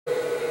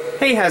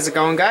Hey, how's it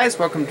going, guys?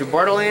 Welcome to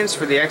Borderlands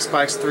for the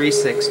Xbox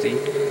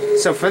 360.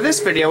 So for this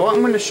video, what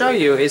I'm going to show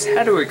you is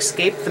how to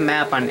escape the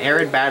map on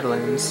Arid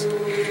Badlands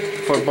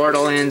for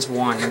Borderlands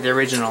 1, the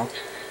original.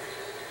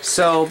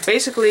 So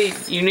basically,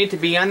 you need to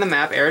be on the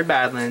map, Arid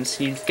Badlands,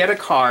 you get a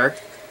car,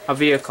 a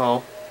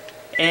vehicle,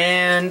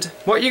 and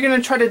what you're going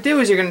to try to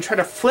do is you're going to try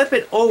to flip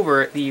it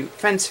over the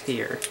fence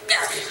here.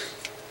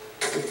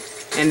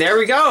 And there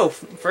we go!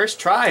 First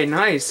try,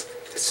 nice.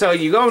 So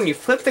you go and you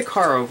flip the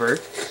car over,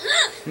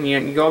 and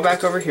you go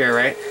back over here,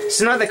 right?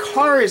 So now the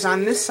car is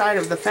on this side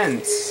of the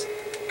fence.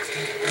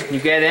 You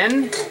get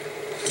in,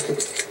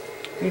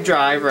 you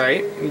drive,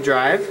 right? You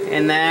drive,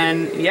 and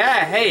then,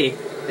 yeah, hey,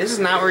 this is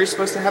not where you're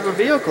supposed to have a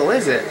vehicle,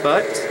 is it?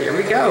 But here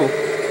we go.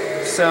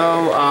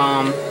 So,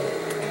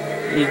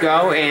 you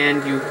go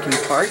and you can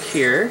park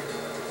here,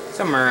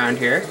 somewhere around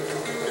here.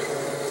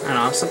 I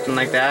don't know, something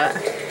like that.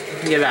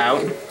 Get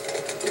out.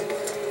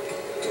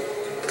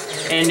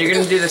 And you're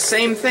going to do the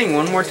same thing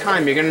one more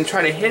time. You're going to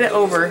try to hit it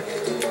over.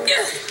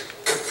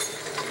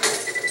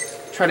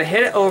 Try to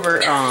hit it over,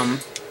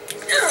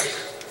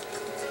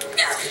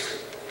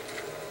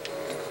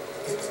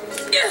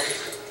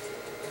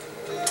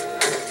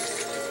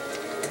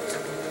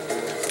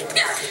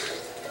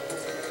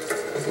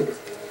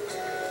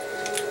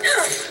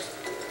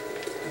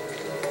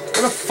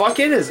 Where the fuck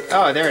it is?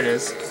 Oh, there it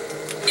is.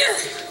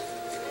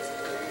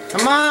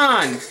 Come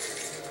on!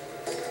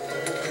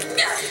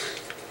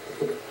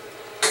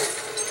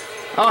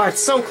 Oh,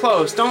 it's so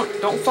close. Don't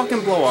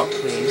fucking blow up,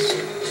 please.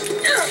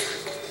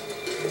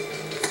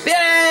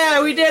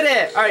 Yeah, we did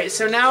it! Alright,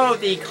 so now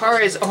the car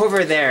is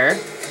over there.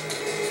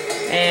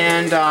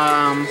 And,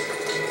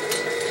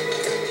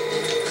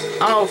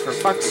 oh, for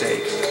fuck's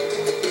sake.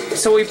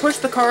 So we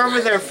pushed the car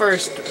over their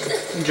first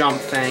jump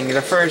thing,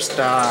 the first,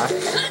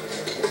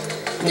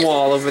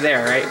 wall over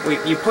there,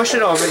 right? You push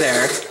it over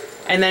there,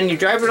 and then you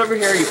drive it over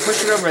here, you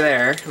push it over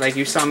there, like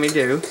you saw me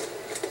do.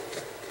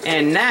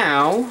 And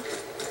now...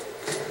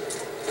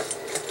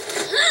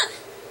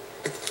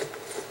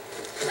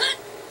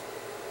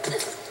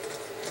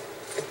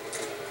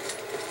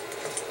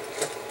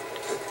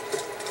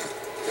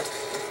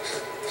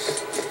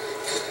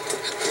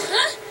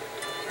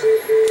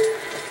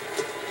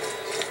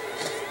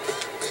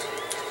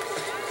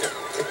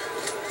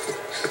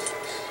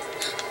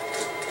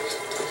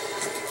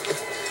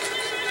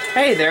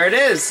 Hey, there it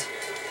is!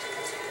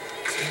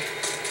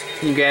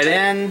 You get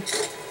in.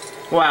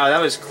 Wow, that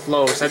was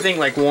close. I think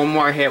like one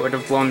more hit would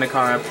have blown the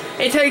car up.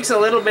 It takes a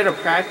little bit of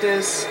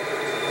practice.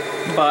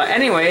 But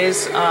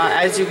anyways,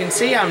 as you can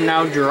see, I'm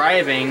now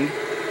driving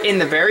in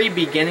the very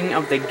beginning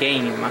of the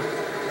game.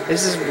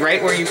 This is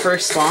right where you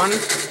first spawn.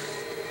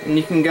 And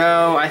you can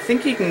go, I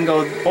think you can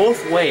go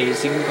both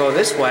ways. You can go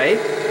this way.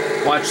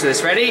 Watch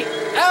this, ready?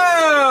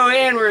 Oh,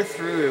 and we're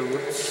through.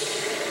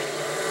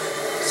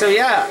 So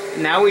yeah,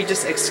 now we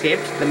just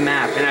escaped the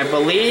map, and I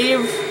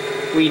believe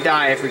we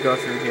die if we go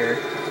through here.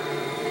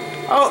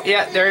 Oh,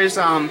 yeah, there's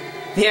the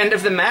end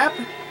of the map.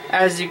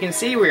 As you can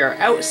see, we are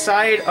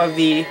outside of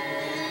the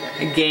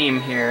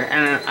game here,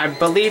 and I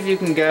believe you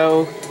can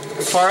go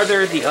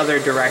farther the other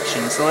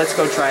direction, so let's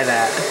go try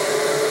that.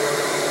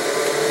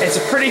 It's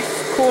a pretty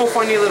cool,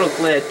 funny little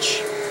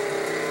glitch.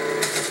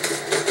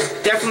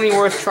 Definitely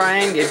worth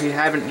trying if you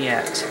haven't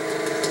yet.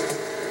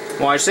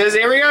 Watch this,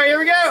 here we go, here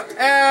we go!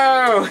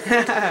 Oh!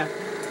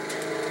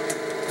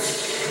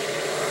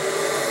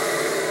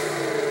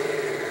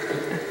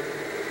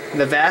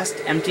 The vast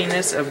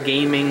emptiness of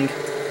gaming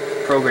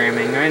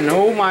programming. I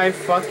know my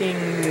fucking...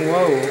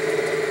 Whoa.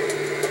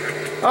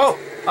 Oh!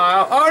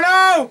 Oh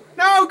no!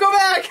 No, go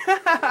back!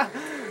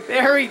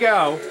 There we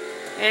go.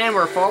 And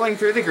we're falling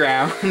through the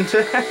ground.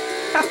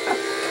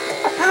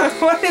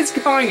 What is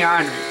going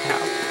on right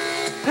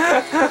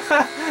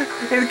now?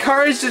 The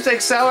car is just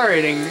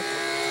accelerating.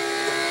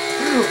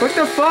 What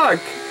the fuck?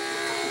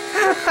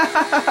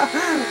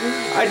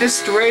 I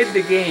destroyed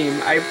the game.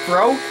 I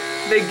broke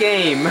the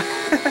game.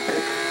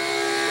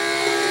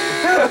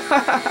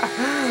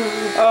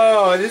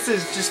 Oh, this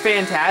is just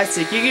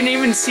fantastic. You can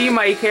even see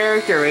my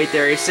character right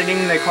there. He's sitting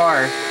in the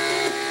car.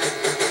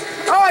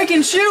 Oh, I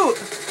can shoot!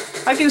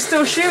 I can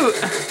still shoot.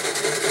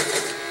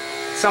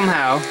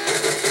 Somehow.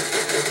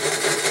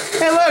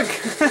 Hey, look!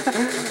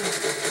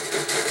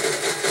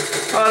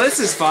 Oh, this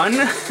is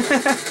fun.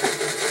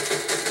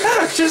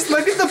 Just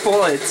look at the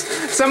bullets.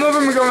 Some of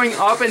them are going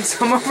up and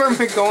some of them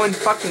are going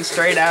fucking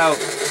straight out.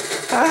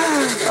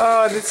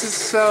 Oh, this is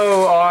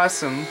so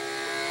awesome.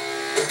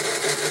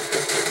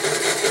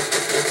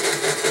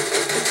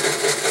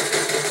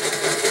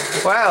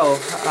 Well,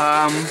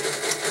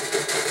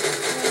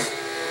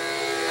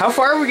 how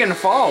far are we gonna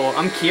fall?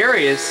 I'm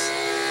curious.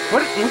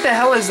 What the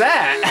hell is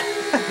that?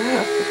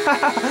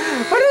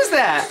 What is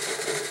that?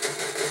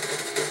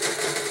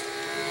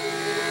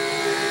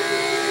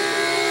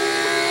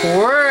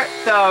 What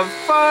the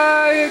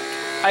fuck?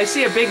 I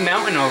see a big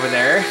mountain over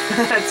there.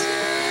 That's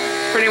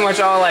pretty much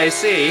all I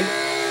see.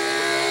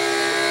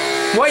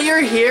 What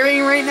you're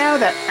hearing right now,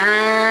 that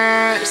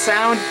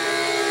sound,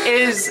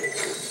 is...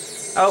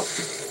 Oh,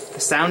 the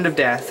sound of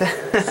death.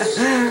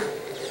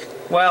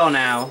 Well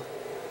now,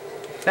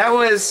 that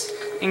was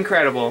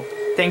incredible.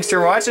 Thanks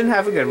for watching,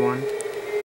 have a good one.